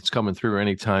don't think it's coming through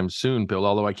anytime soon, Bill,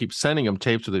 although I keep sending him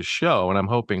tapes of this show, and I'm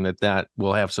hoping that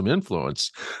will have some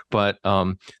influence. But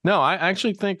no, I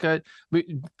actually think,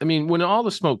 when all the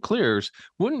smoke clears,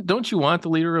 don't you want the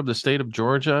leader of the state of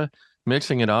Georgia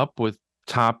mixing it up with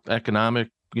top economic,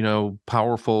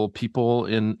 powerful people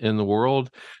in the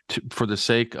world for the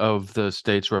sake of the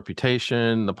state's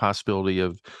reputation, the possibility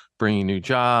of bringing new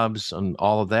jobs and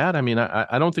all of that? I mean,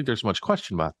 I don't think there's much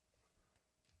question about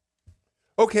it.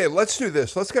 Okay, let's do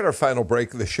this. Let's get our final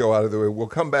break of the show out of the way. We'll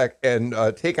come back and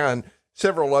take on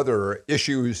several other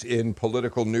issues in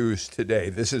political news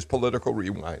today. This is Political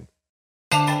Rewind.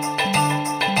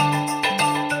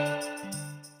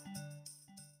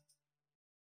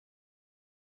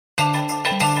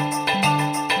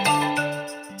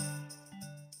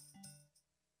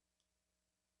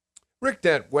 Rick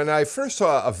Dent, when I first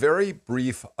saw a very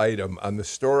brief item on the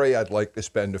story I'd like to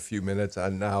spend a few minutes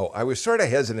on now, I was sort of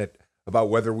hesitant about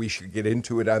whether we should get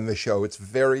into it on the show. It's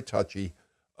very touchy,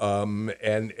 but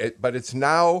it's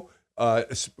now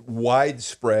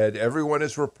widespread. Everyone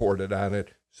has reported on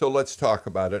it, so let's talk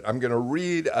about it. I'm going to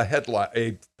read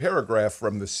a paragraph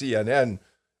from the CNN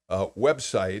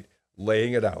website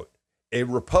laying it out. A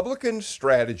Republican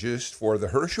strategist for the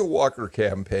Herschel Walker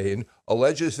campaign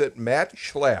alleges that Matt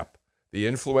Schlapp, the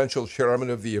influential chairman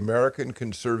of the American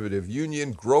Conservative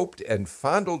Union, groped and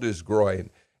fondled his groin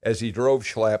as he drove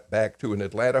Schlapp back to an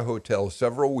Atlanta hotel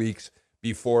several weeks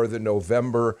before the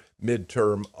November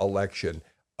midterm election.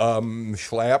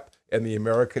 Schlapp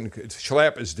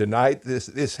has denied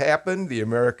this happened. The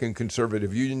American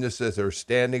Conservative Union says they're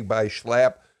standing by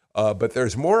Schlapp, but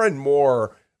there's more and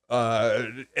more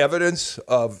evidence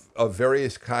of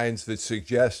various kinds that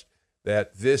suggest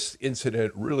that this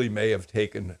incident really may have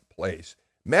taken place.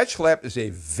 Matt Schlapp is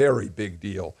a very big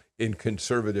deal in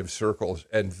conservative circles,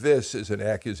 and this is an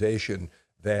accusation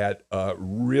that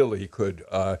really could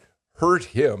hurt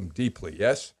him deeply,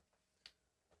 yes?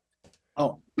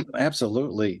 Oh,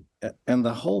 absolutely. and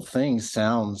the whole thing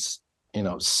sounds,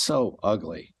 so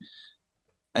ugly.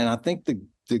 And I think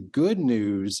the good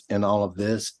news in all of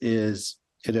this is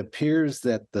it appears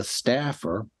that the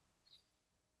staffer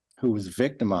who was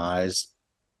victimized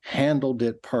handled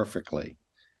it perfectly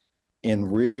in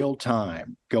real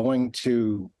time, going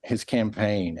to his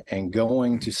campaign and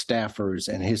going to staffers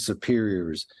and his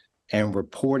superiors and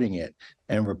reporting it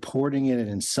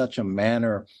in such a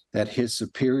manner that his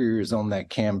superiors on that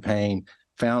campaign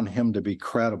found him to be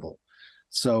credible.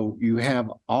 So you have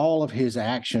all of his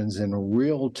actions in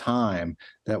real time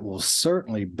that will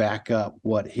certainly back up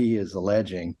what he is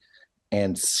alleging,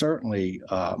 and certainly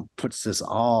puts this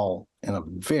all in a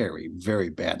very, very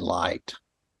bad light.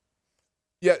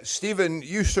 Yeah, Stephen,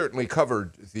 you certainly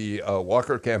covered the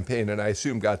Walker campaign, and I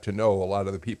assume got to know a lot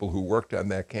of the people who worked on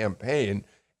that campaign.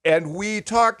 And we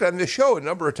talked on the show a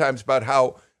number of times about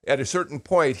how at a certain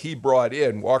point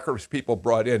Walker's people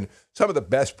brought in some of the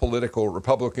best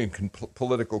Republican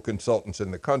political consultants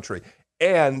in the country.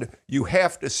 And you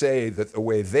have to say that the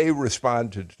way they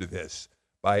responded to this,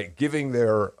 by giving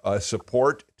their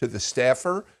support to the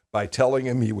staffer, by telling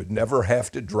him he would never have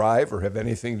to drive or have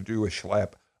anything to do with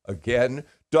Schlapp again,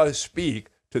 does speak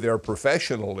to their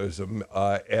professionalism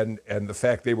and the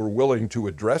fact they were willing to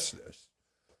address this.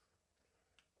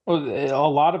 Well, a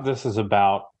lot of this is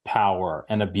about power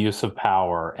and abuse of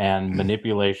power and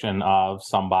manipulation of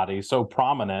somebody so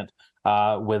prominent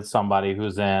with somebody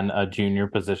who's in a junior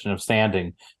position of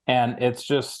standing. And it's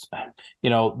just,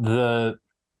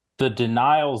 the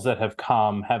denials that have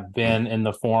come have been in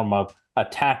the form of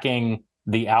attacking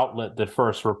the outlet that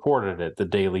first reported it, the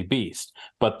Daily Beast,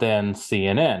 but then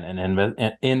CNN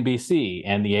and NBC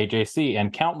and the AJC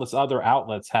and countless other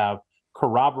outlets have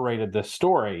corroborated this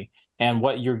story. And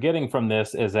what you're getting from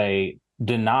this is a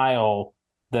denial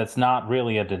that's not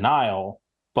really a denial,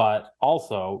 but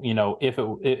also,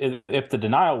 if the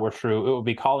denial were true, it would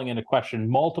be calling into question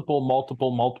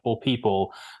multiple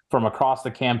people from across the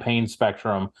campaign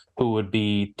spectrum who would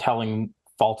be telling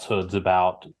falsehoods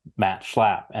about Matt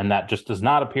Schlapp. And that just does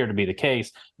not appear to be the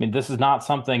case. I mean, this is not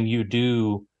something you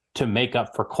do to make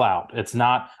up for clout. It's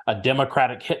not a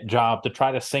Democratic hit job to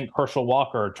try to sink Herschel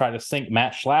Walker or try to sink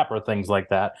Matt Schlapp or things like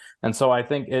that. And so I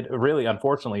think it really,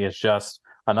 unfortunately, is just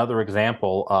another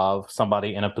example of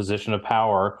somebody in a position of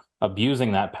power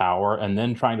abusing that power and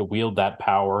then trying to wield that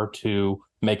power to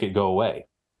make it go away.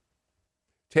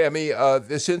 Tammy,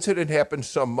 this incident happened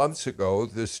some months ago.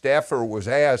 The staffer was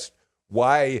asked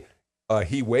why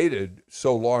he waited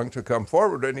so long to come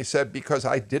forward, and he said, because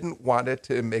I didn't want it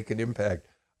to make an impact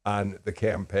on the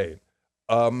campaign.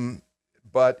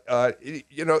 But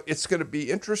it's going to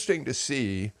be interesting to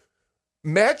see.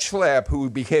 Matt Schlapp, who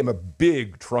became a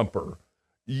big Trumper,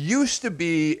 used to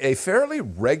be a fairly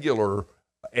regular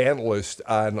analyst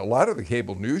on a lot of the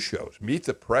cable news shows. Meet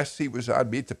the Press, he was on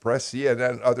Meet the Press,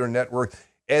 CNN, other networks.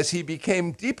 As he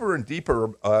became deeper and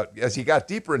deeper, as he got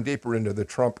deeper and deeper into the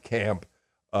Trump camp,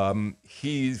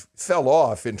 he fell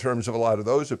off in terms of a lot of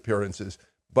those appearances.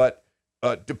 But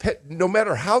no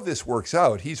matter how this works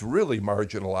out, he's really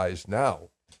marginalized now.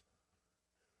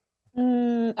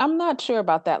 I'm not sure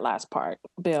about that last part,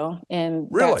 Bill. And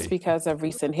really? That's because of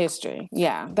recent history.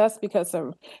 Yeah, that's because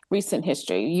of recent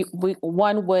history.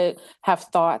 One would have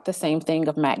thought the same thing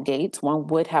of Matt Gaetz. One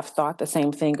would have thought the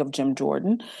same thing of Jim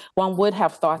Jordan. One would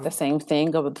have thought the same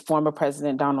thing of the former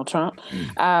President Donald Trump.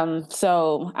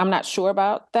 So I'm not sure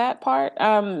about that part.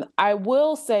 I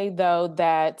will say, though,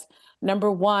 that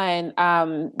number one,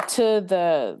 to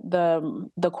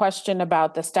the question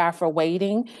about the staffer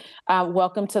waiting,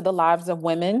 welcome to the lives of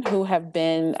women who have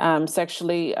been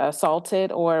sexually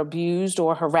assaulted or abused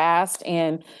or harassed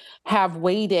and have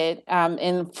waited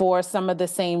and for some of the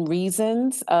same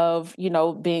reasons of,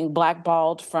 being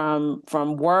blackballed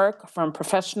from work, from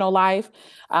professional life,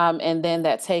 and then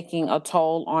that taking a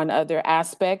toll on other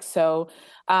aspects. So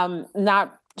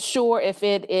not sure if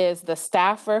it is the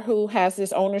staffer who has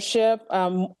this ownership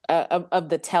of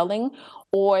the telling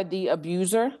or the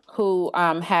abuser who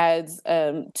has,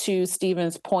 to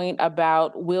Stephen's point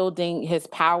about wielding his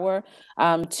power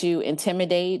to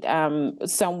intimidate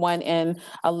someone in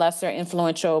a lesser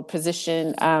influential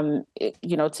position,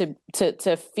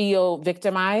 to feel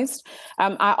victimized.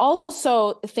 I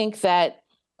also think that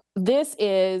this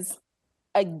is,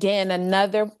 again,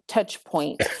 another touch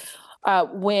point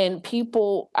when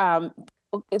people,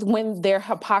 when their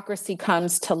hypocrisy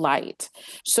comes to light.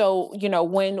 So,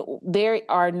 when there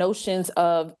are notions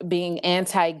of being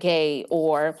anti-gay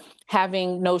or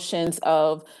having notions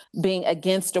of being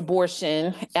against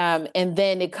abortion, and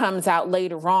then it comes out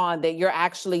later on that you're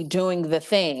actually doing the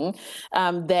thing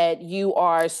that you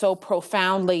are so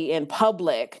profoundly in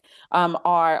public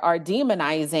are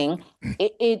demonizing,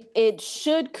 it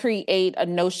should create a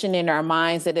notion in our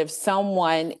minds that if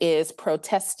someone is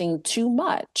protesting too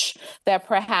much, that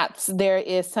perhaps there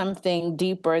is something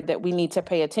deeper that we need to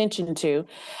pay attention to.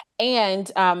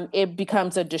 And it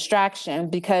becomes a distraction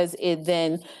because it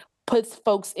then puts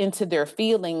folks into their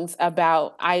feelings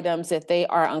about items that they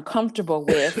are uncomfortable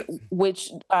with,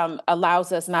 which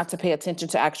allows us not to pay attention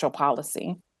to actual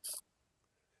policy.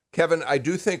 Kevin, I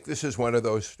do think this is one of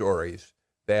those stories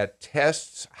that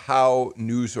tests how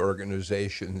news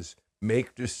organizations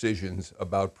make decisions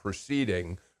about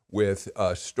proceeding with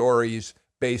stories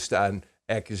based on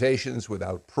accusations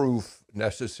without proof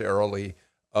necessarily.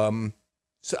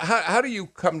 So how do you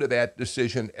come to that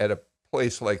decision at a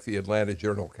place like the Atlanta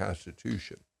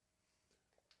Journal-Constitution?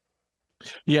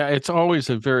 Yeah, it's always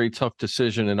a very tough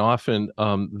decision, and often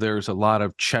there's a lot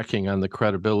of checking on the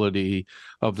credibility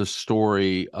of the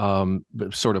story,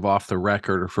 sort of off the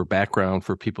record or for background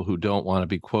for people who don't want to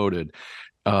be quoted.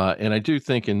 And I do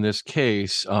think in this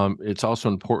case, it's also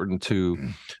important to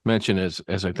mention, as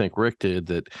I think Rick did,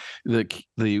 that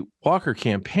the Walker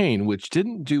campaign, which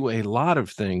didn't do a lot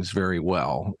of things very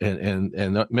well, and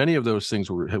many of those things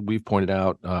we've pointed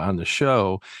out on the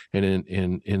show and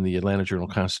in the Atlanta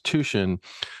Journal-Constitution,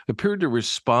 appeared to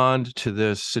respond to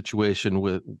this situation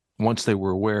once they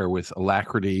were aware, with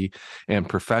alacrity and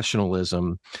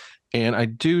professionalism. And I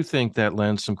do think that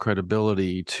lends some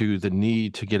credibility to the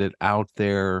need to get it out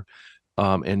there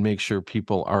and make sure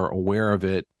people are aware of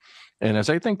it. And as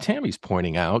I think Tammy's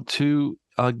pointing out, to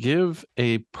give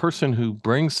a person who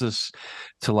brings this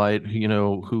to light,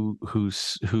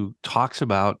 who talks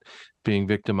about being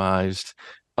victimized,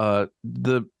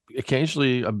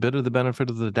 occasionally a bit of the benefit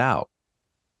of the doubt.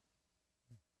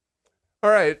 All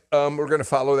right, we're going to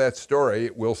follow that story.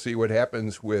 We'll see what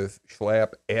happens with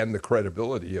Schlapp and the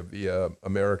credibility of the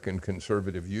American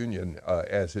Conservative Union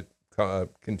as it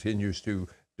continues to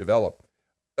develop.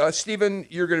 Stephen,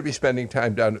 you're going to be spending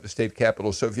time down at the state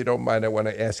capitol, so if you don't mind, I want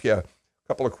to ask you a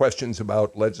couple of questions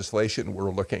about legislation we're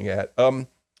looking at.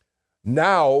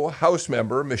 Now, House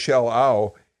member Michelle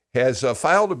Au has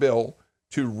filed a bill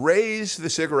to raise the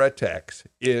cigarette tax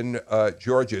in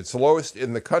Georgia. It's the lowest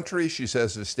in the country. She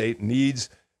says the state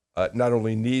not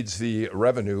only needs the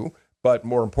revenue, but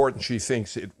more important, she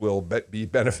thinks it will be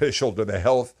beneficial to the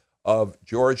health of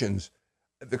Georgians.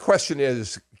 The question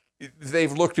is,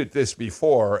 they've looked at this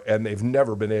before and they've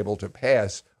never been able to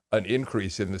pass an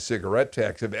increase in the cigarette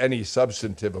tax of any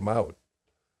substantive amount.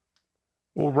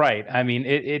 Well, right. I mean,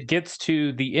 it gets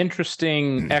to the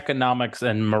interesting economics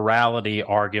and morality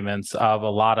arguments of a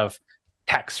lot of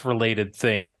tax-related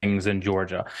things in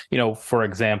Georgia. For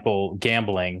example,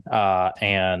 gambling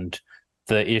and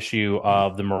the issue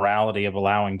of the morality of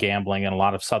allowing gambling, and a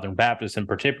lot of Southern Baptists in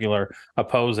particular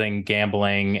opposing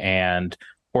gambling and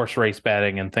horse race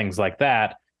betting and things like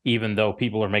that, even though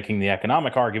people are making the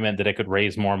economic argument that it could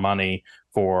raise more money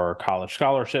for college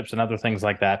scholarships and other things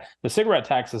like that. The cigarette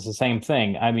tax is the same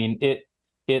thing. I mean,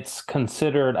 it's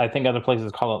considered, I think other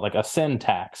places call it like a sin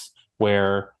tax,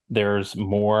 where there's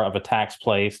more of a tax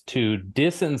place to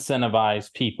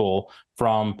disincentivize people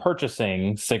from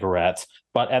purchasing cigarettes.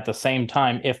 But at the same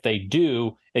time, if they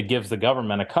do, it gives the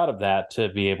government a cut of that to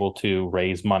be able to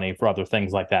raise money for other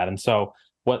things like that. And so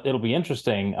it'll be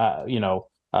interesting,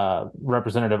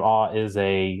 Representative Au is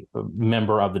a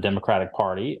member of the Democratic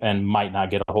Party and might not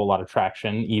get a whole lot of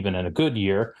traction even in a good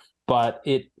year, but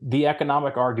the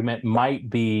economic argument might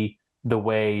be the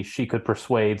way she could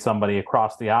persuade somebody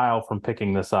across the aisle from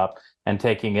picking this up and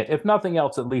taking it, if nothing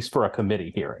else, at least for a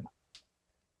committee hearing.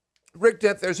 Rick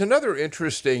Dent, there's another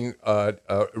interesting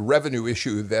revenue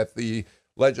issue that the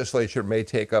legislature may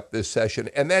take up this session,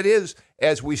 and that is,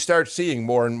 as we start seeing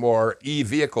more and more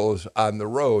e-vehicles on the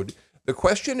road, the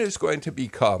question is going to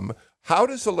become, how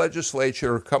does the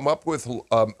legislature come up with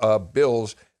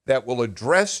bills that will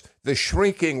address the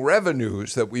shrinking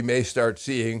revenues that we may start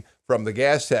seeing from the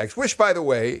gas tax, which, by the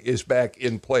way, is back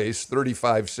in place,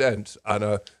 35 cents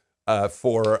on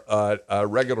for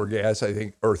regular gas, I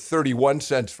think, or 31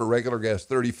 cents for regular gas,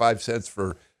 35 cents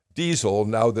for diesel,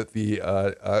 now that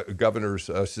the governor's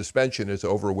suspension is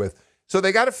over with. So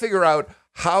they got to figure out,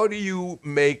 how do you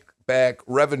make back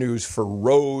revenues for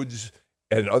roads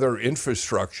and other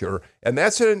infrastructure? And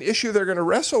that's an issue they're going to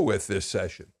wrestle with this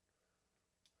session.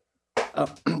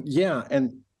 Yeah.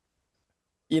 And,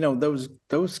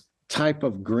 those type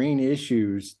of green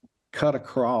issues cut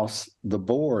across the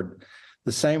board.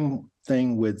 The same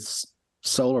thing with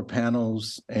solar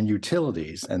panels and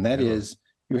utilities, and that is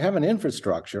you have an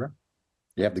infrastructure.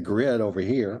 You have the grid over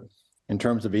here. In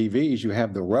terms of EVs, you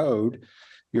have the road.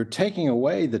 You're taking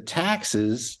away the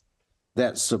taxes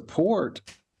that support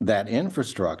that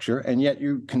infrastructure, and yet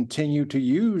you continue to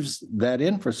use that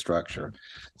infrastructure.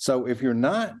 So if you're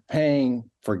not paying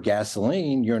for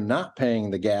gasoline, you're not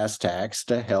paying the gas tax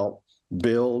to help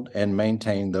build and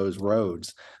maintain those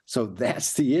roads. So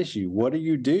that's the issue. What do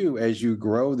you do as you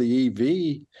grow the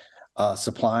EV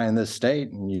supply in this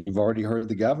state? And you've already heard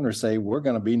the governor say, we're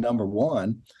going to be number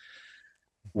one.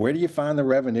 Where do you find the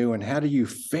revenue, and how do you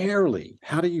fairly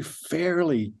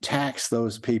tax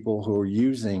those people who are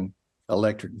using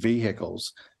electric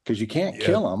vehicles? Because you can't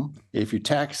kill them. If you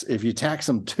tax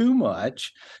them too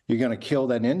much, you're going to kill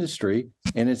that industry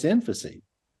in its infancy.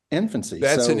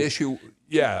 That's an issue.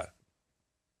 Yeah.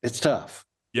 It's tough.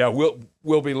 Yeah,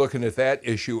 we'll be looking at that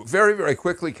issue. Very, very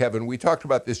quickly, Kevin, we talked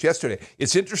about this yesterday.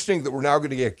 It's interesting that we're now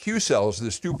going to get Q-Cells,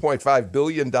 this $2.5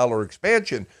 billion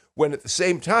expansion, when at the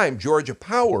same time, Georgia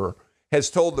Power has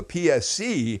told the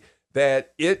PSC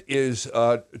that it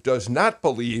does not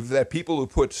believe that people who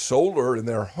put solar in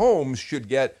their homes should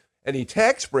get any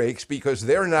tax breaks because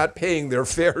they're not paying their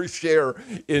fair share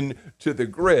into the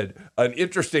grid. An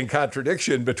interesting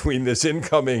contradiction between this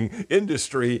incoming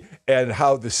industry and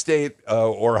how the state,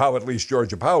 or how at least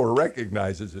Georgia Power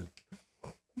recognizes it.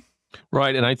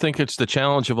 Right. And I think it's the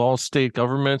challenge of all state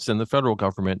governments and the federal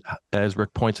government, as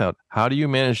Rick points out. How do you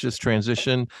manage this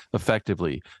transition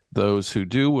effectively? Those who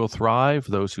do will thrive.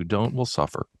 Those who don't will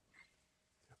suffer.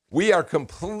 We are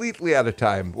completely out of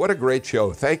time. What a great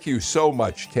show. Thank you so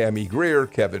much, Tammy Greer,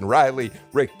 Kevin Riley,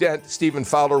 Rick Dent, Stephen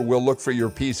Fowler. We'll look for your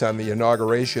piece on the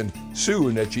inauguration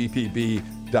soon at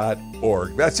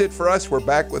gpb.org. That's it for us. We're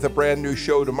back with a brand new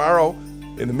show tomorrow.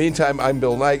 In the meantime, I'm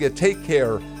Bill Nigut. Take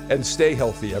care and stay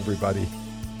healthy, everybody.